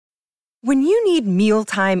When you need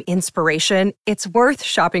mealtime inspiration, it's worth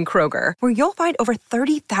shopping Kroger, where you'll find over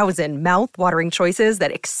 30,000 mouth-watering choices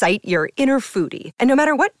that excite your inner foodie. And no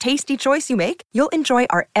matter what tasty choice you make, you'll enjoy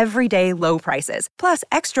our everyday low prices, plus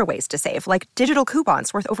extra ways to save, like digital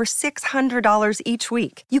coupons worth over $600 each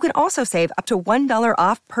week. You can also save up to $1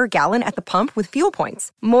 off per gallon at the pump with fuel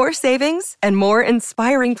points. More savings and more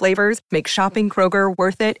inspiring flavors make shopping Kroger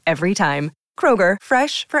worth it every time. Kroger,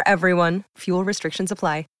 fresh for everyone. Fuel restrictions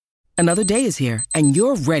apply. Another day is here, and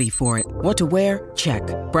you're ready for it. What to wear? Check.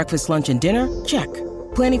 Breakfast, lunch, and dinner? Check.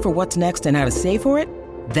 Planning for what's next and how to save for it?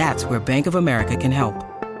 That's where Bank of America can help.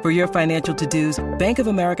 For your financial to-dos, Bank of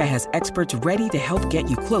America has experts ready to help get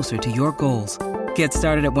you closer to your goals. Get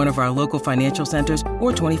started at one of our local financial centers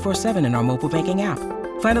or 24/7 in our mobile banking app.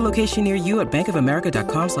 Find a location near you at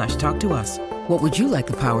bankofamerica.com/talktous. What would you like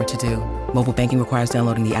the power to do? Mobile banking requires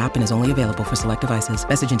downloading the app and is only available for select devices.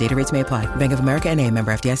 Message and data rates may apply. Bank of America NA,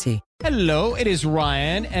 member FDIC. Hello, it is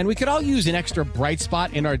Ryan, and we could all use an extra bright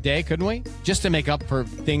spot in our day, couldn't we? Just to make up for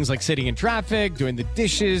things like sitting in traffic, doing the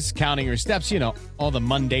dishes, counting your steps, all the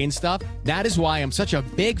mundane stuff. That is why I'm such a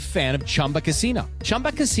big fan of Chumba Casino.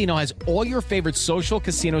 Chumba Casino has all your favorite social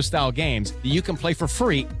casino-style games that you can play for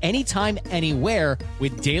free anytime, anywhere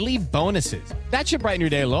with daily bonuses. That should brighten your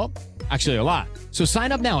day a little. Actually, a lot. So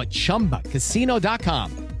sign up now at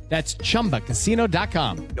ChumbaCasino.com. That's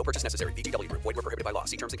ChumbaCasino.com. No purchase necessary. VGW Group. Void where prohibited by law.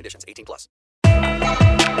 See terms and conditions. 18+.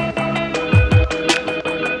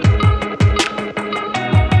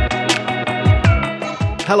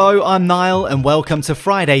 Hello, I'm Niall, and welcome to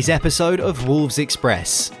Friday's episode of Wolves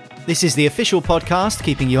Express. This is the official podcast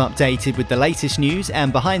keeping you updated with the latest news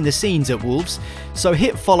and behind the scenes at Wolves, so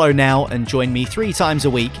hit follow now and join me 3 times a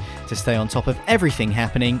week to stay on top of everything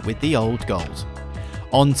happening with the Old Gold.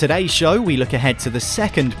 On today's show, we look ahead to the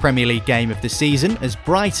second Premier League game of the season as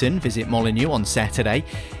Brighton visit Molineux on Saturday,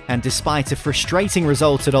 and despite a frustrating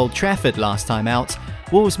result at Old Trafford last time out,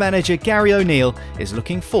 Wolves manager Gary O'Neill is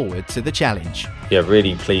looking forward to the challenge. Yeah,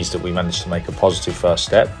 really pleased that we managed to make a positive first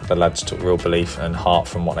step. The lads took real belief and heart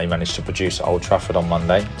from what they managed to produce at Old Trafford on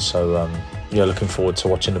Monday. So, looking forward to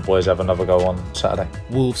watching the boys have another go on Saturday.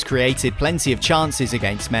 Wolves created plenty of chances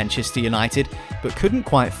against Manchester United, but couldn't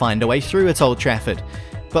quite find a way through at Old Trafford.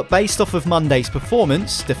 But based off of Monday's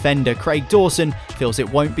performance, defender Craig Dawson feels it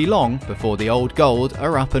won't be long before the Old Gold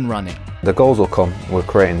are up and running. The goals will come. We're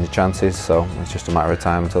creating the chances, so it's just a matter of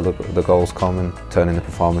time until the goals come and turning the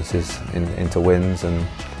performances into wins, and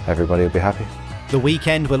everybody will be happy. The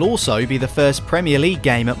weekend will also be the first Premier League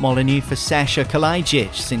game at Molineux for Sasa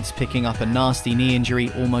Kalajdzic since picking up a nasty knee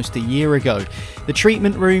injury almost a year ago. The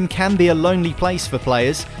treatment room can be a lonely place for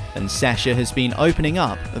players, and Sasa has been opening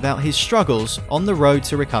up about his struggles on the road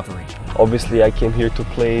to recovery. Obviously, I came here to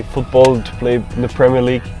play football, to play in the Premier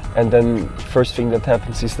League, and then first thing that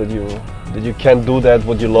happens is that you can't do that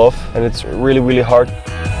what you love, and it's really, really hard.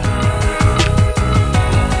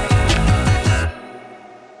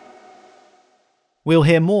 We'll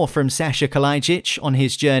hear more from Sasa Kalajdzic on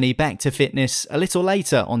his journey back to fitness a little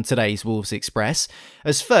later on today's Wolves Express.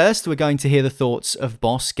 As first, we're going to hear the thoughts of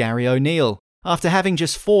boss Gary O'Neill. After having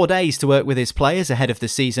just 4 days to work with his players ahead of the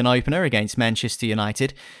season opener against Manchester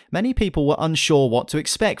United, many people were unsure what to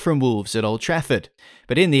expect from Wolves at Old Trafford.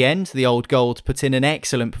 But in the end, the Old Gold put in an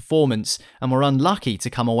excellent performance and were unlucky to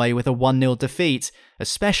come away with a 1-0 defeat,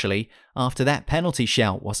 especially after that penalty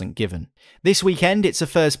shout wasn't given. This weekend, it's a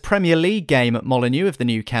first Premier League game at Molineux of the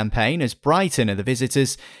new campaign as Brighton are the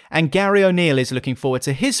visitors, and Gary O'Neill is looking forward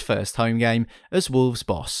to his first home game as Wolves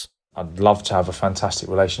boss. I'd love to have a fantastic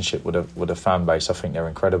relationship with a fan base. I think they're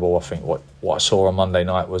incredible. I think what I saw on Monday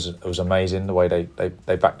night was amazing. The way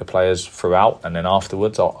they backed the players throughout and then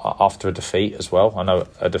afterwards, after a defeat as well. I know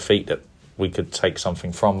a defeat that we could take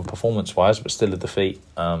something from performance-wise, but still a defeat.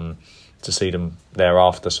 To see them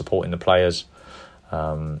thereafter supporting the players,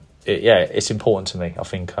 it's important to me. I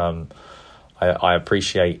think I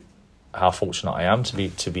appreciate how fortunate I am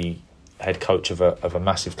to be head coach of a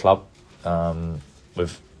massive club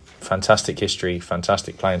with fantastic history,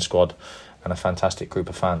 fantastic playing squad, and a fantastic group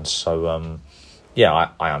of fans. So, I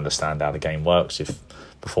understand how the game works. If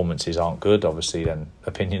performances aren't good, obviously, then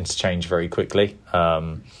opinions change very quickly.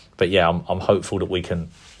 I'm hopeful that we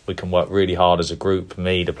can work really hard as a group.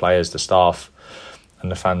 Me, the players, the staff,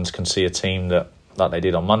 and the fans can see a team that, like they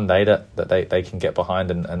did on Monday, that they can get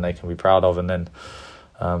behind and they can be proud of. And then,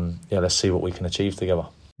 let's see what we can achieve together.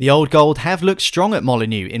 The Old Gold have looked strong at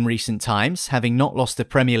Molineux in recent times, having not lost a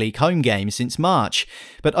Premier League home game since March.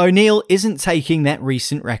 But O'Neill isn't taking that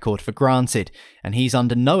recent record for granted, and he's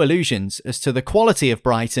under no illusions as to the quality of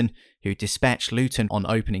Brighton, who dispatched Luton on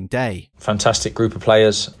opening day. Fantastic group of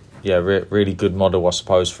players. really good model, I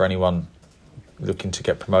suppose, for anyone looking to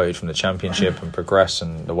get promoted from the Championship and progress.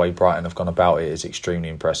 And the way Brighton have gone about it is extremely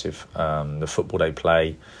impressive. The football they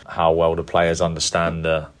play, how well the players understand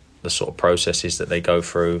the sort of processes that they go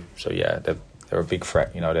through. So yeah, they're a big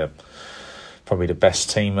threat. You know, they're probably the best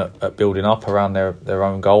team at building up around their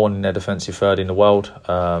own goal and their defensive third in the world.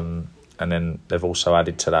 And then they've also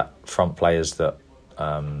added to that front players that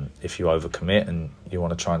if you overcommit and you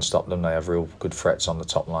want to try and stop them, they have real good threats on the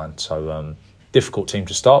top line. So difficult team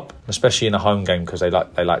to stop, especially in a home game, because they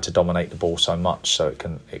like to dominate the ball so much. So it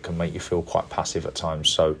can make you feel quite passive at times.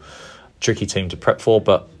 So tricky team to prep for.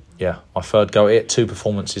 But yeah, my third go at it. 2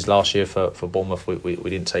 performances last year for Bournemouth. We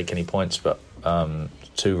didn't take any points, but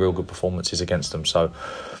 2 real good performances against them. So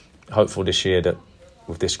hopeful this year that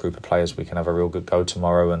with this group of players we can have a real good go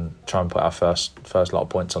tomorrow and try and put our first lot of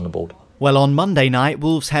points on the board. Well, on Monday night,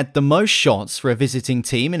 Wolves had the most shots for a visiting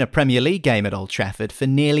team in a Premier League game at Old Trafford for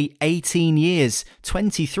nearly 18 years,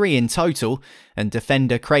 23 in total, and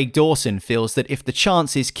defender Craig Dawson feels that if the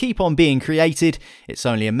chances keep on being created, it's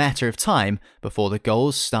only a matter of time before the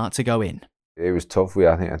goals start to go in. It was tough.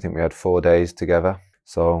 I think we had 4 days together,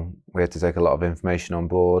 so we had to take a lot of information on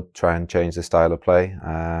board, try and change the style of play.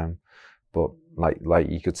 But like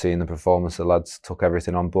you could see in the performance, the lads took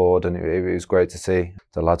everything on board, and it was great to see.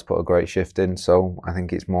 The lads put a great shift in, so I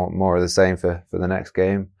think it's more of the same for the next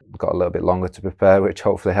game. We've got a little bit longer to prepare, which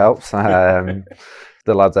hopefully helps. The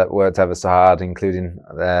lads that worked ever so hard, including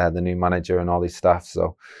the new manager and all his staff.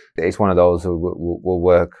 So it's one of those we'll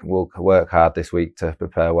work hard this week to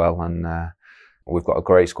prepare well, and we've got a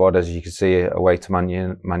great squad, as you can see. Away to Man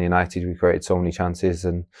United, we created so many chances,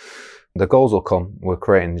 and the goals will come. We're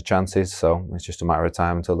creating the chances, so it's just a matter of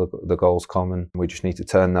time until the goals come, and we just need to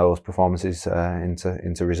turn those performances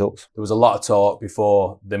into results. There was a lot of talk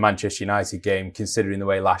before the Manchester United game, considering the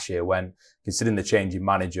way last year went, considering the change in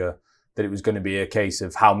manager, that it was going to be a case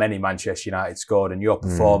of how many Manchester United scored, and your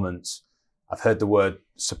performance. I've heard the word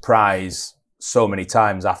surprise so many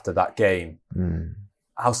times after that game.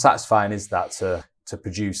 How satisfying is that to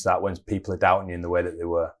produce that when people are doubting you in the way that they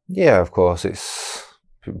were? Yeah, of course. It's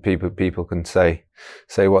people can say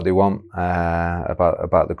what they want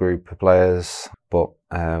about the group of players, but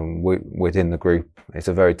within the group, it's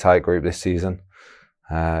a very tight group this season.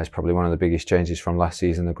 It's probably one of the biggest changes from last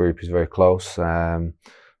season. The group is very close, and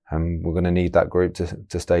we're going to need that group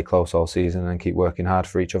to stay close all season and keep working hard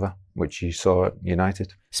for each other, which you saw at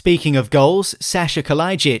United. Speaking of goals, Sasa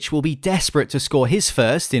Kalajdzic will be desperate to score his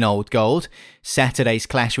first in Old Gold. Saturday's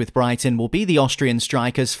clash with Brighton will be the Austrian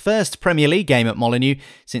striker's first Premier League game at Molineux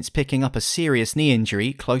since picking up a serious knee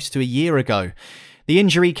injury close to a year ago. The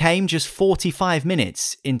injury came just 45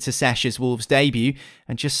 minutes into Sasa's Wolves debut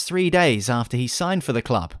and just 3 days after he signed for the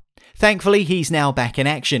club. Thankfully, he's now back in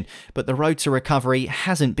action, but the road to recovery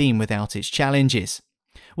hasn't been without its challenges.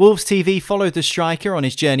 Wolves TV followed the striker on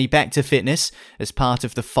his journey back to fitness as part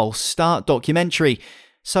of the False Start documentary.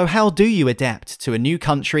 So how do you adapt to a new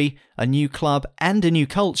country, a new club and a new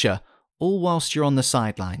culture, all whilst you're on the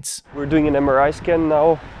sidelines? We're doing an MRI scan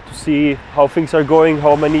now to see how things are going,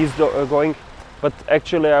 how my knees are going. But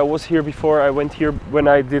actually I was here before. I went here when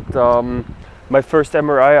I did my first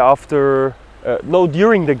MRI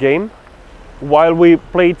during the game. While we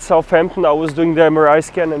played Southampton, I was doing the MRI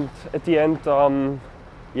scan, and at the end,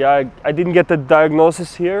 I didn't get the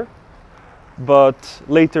diagnosis here. But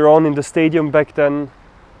later on in the stadium back then,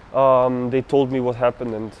 they told me what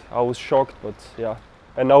happened, and I was shocked. But yeah,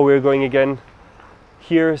 and now we're going again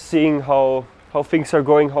here, seeing how things are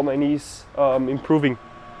going, how my knees improving.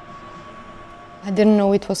 I didn't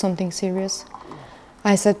know it was something serious.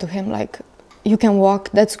 I said to him, you can walk,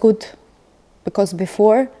 that's good. Because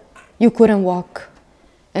before, you couldn't walk.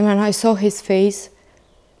 And when I saw his face,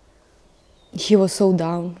 he was so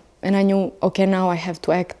down. And I knew, okay, now I have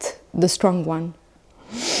to act the strong one.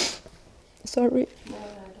 Sorry.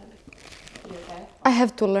 I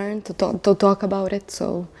have to learn to talk about it,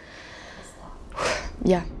 so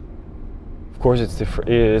yeah. Of course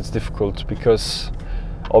it's difficult because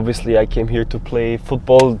obviously I came here to play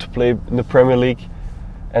football, to play in the Premier League,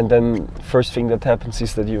 and then first thing that happens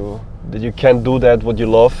is that you can't do that what you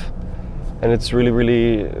love, and it's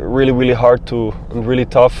really hard and really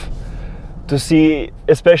tough to see,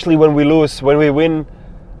 especially when we lose. When we win,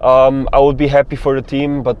 I would be happy for the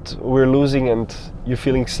team, but we're losing and you're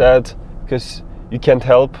feeling sad because you can't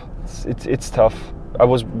help. It's tough. I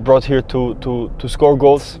was brought here to score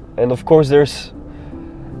goals, and of course there's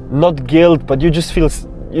not guilt, but you just feel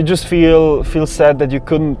sad that you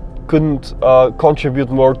couldn't contribute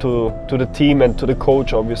more to the team and to the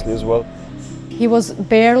coach, obviously, as well. He was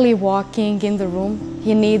barely walking in the room.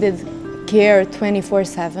 He needed scared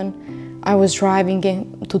 24/7. I was driving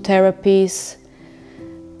to therapies.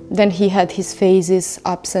 Then he had his phases,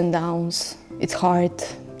 ups and downs. It's hard,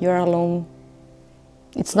 you're alone.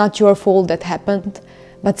 It's not your fault that happened,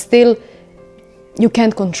 but still, you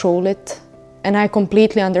can't control it. And I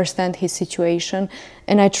completely understand his situation.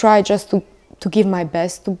 And I try just to give my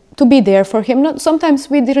best, to be there for him. Sometimes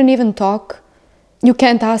we didn't even talk. You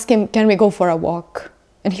can't ask him, can we go for a walk?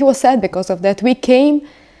 And he was sad because of that. We came,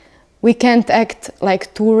 we can't act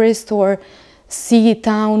like tourists or see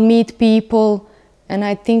town, meet people. And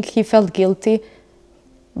I think he felt guilty,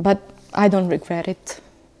 but I don't regret it.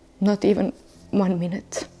 Not even 1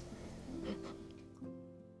 minute.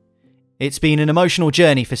 It's been an emotional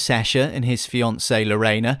journey for Sasha and his fiancée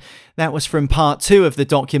Lorena. That was from part 2 of the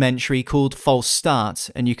documentary called False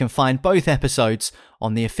Start, and you can find both episodes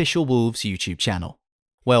on the official Wolves YouTube channel.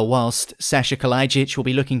 Well, whilst Sasa Kalajdzic will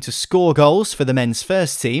be looking to score goals for the men's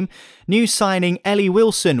first team, new signing Ellie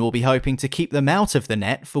Wilson will be hoping to keep them out of the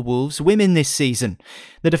net for Wolves women this season.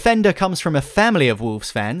 The defender comes from a family of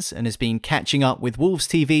Wolves fans and has been catching up with Wolves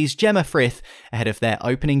TV's Gemma Frith ahead of their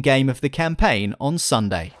opening game of the campaign on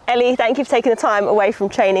Sunday. Ellie, thank you for taking the time away from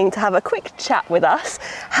training to have a quick chat with us.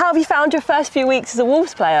 How have you found your first few weeks as a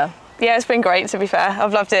Wolves player? Yeah, it's been great, to be fair.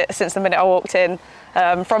 I've loved it since the minute I walked in.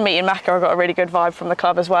 From meeting Macca, I got a really good vibe from the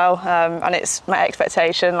club as well, and it's my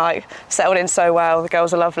expectation. Like, settled in so well. The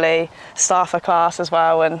girls are lovely, staff are class as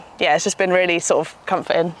well, and yeah, it's just been really sort of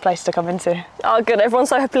comforting place to come into. Oh, good. Everyone's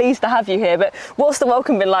so pleased to have you here. But what's the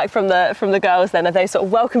welcome been like from the girls then? Have they sort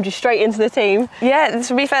of welcomed you straight into the team? Yeah,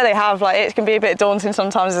 to be fair, they have. Like, it can be a bit daunting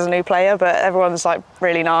sometimes as a new player, but everyone's like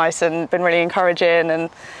really nice and been really encouraging, and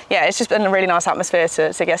yeah, it's just been a really nice atmosphere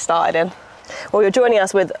to get started in. Well, you're joining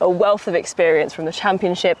us with a wealth of experience from the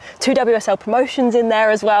Championship, 2 WSL promotions in there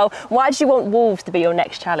as well. Why did you want Wolves to be your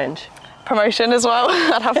next challenge? Promotion as well,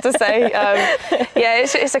 I'd have to say. Yeah,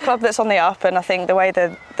 it's a club that's on the up, and I think the way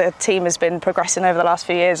the team has been progressing over the last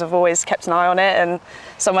few years, I've always kept an eye on it, and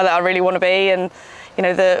somewhere that I really want to be. And you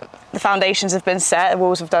know, the foundations have been set.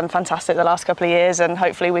 Wolves have done fantastic the last couple of years, and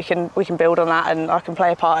hopefully we can build on that, and I can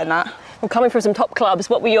play a part in that. Well, coming from some top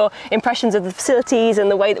clubs, what were your impressions of the facilities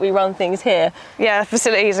and the way that we run things here? Yeah,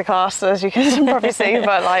 facilities are class, as you can probably see,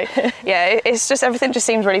 but like, yeah, it's just everything just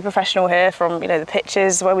seems really professional here. From, you know, the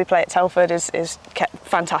pitches where we play at Telford is kept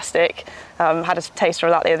fantastic. Had a taster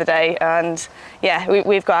of that the other day, and yeah,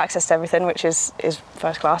 we've got access to everything, which is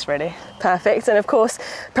first class, really. Perfect. And of course,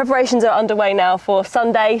 preparations are underway now for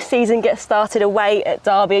Sunday. Season gets started away at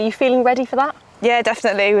Derby. Are you feeling ready for that? Yeah,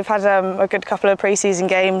 definitely. We've had a good couple of pre-season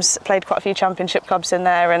games, played quite a few Championship clubs in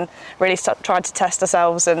there, and really tried to test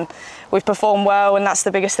ourselves, and we've performed well, and that's the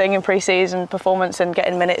biggest thing in pre-season, performance and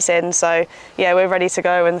getting minutes in. So yeah, we're ready to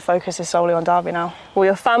go, and the focus is solely on Derby now. Well,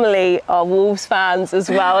 your family are Wolves fans as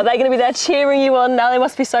well. Are they going to be there cheering you on now? They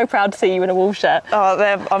must be so proud to see you in a Wolves shirt. Oh,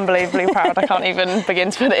 they're unbelievably proud. I can't even begin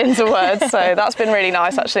to put it into words. So that's been really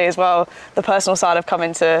nice actually as well, the personal side of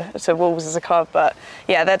coming to Wolves as a club. But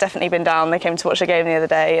yeah, they've definitely been down. They came to watch the game the other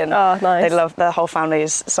day, and nice. They love, their whole family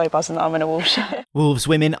is so buzzing that I'm in a Wolves shirt. Wolves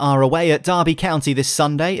women are away at Derby County this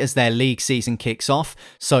Sunday as their league season kicks off,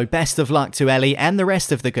 so best of luck to Ellie and the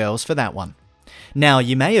rest of the girls for that one. Now,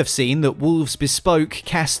 you may have seen that Wolves' bespoke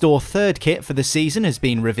Castor third kit for the season has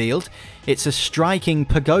been revealed. It's a striking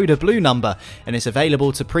pagoda blue number and is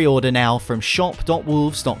available to pre-order now from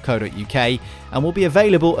shop.wolves.co.uk and will be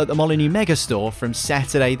available at the Molineux Megastore from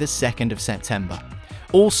Saturday the 2nd of September.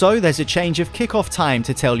 Also, there's a change of kick-off time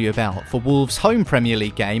to tell you about for Wolves' home Premier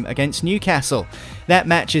League game against Newcastle. That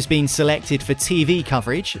match has been selected for TV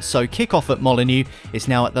coverage, so kick-off at Molineux is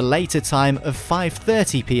now at the later time of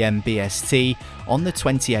 5:30pm BST on the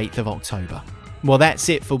 28th of October. Well, that's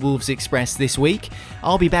it for Wolves Express this week.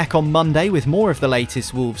 I'll be back on Monday with more of the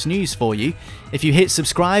latest Wolves news for you. If you hit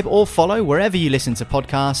subscribe or follow wherever you listen to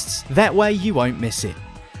podcasts, that way you won't miss it.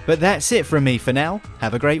 But that's it from me for now.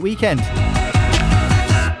 Have a great weekend.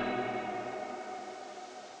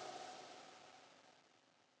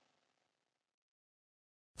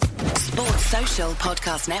 Social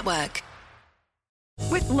Podcast Network.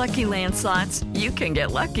 With Lucky Land Slots, you can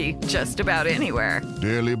get lucky just about anywhere.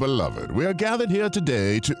 Dearly beloved, we are gathered here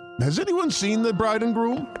today to... Has anyone seen the bride and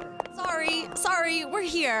groom? Sorry, we're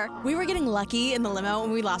here. We were getting lucky in the limo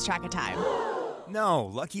and we lost track of time. No,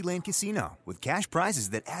 Lucky Land Casino, with cash prizes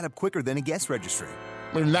that add up quicker than a guest registry.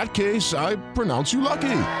 In that case, I pronounce you lucky.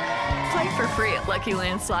 Play for free at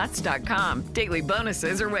LuckyLandSlots.com. Daily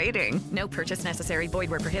bonuses are waiting. No purchase necessary. Void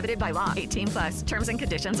where prohibited by law. 18+. Terms and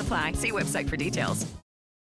conditions apply. See website for details.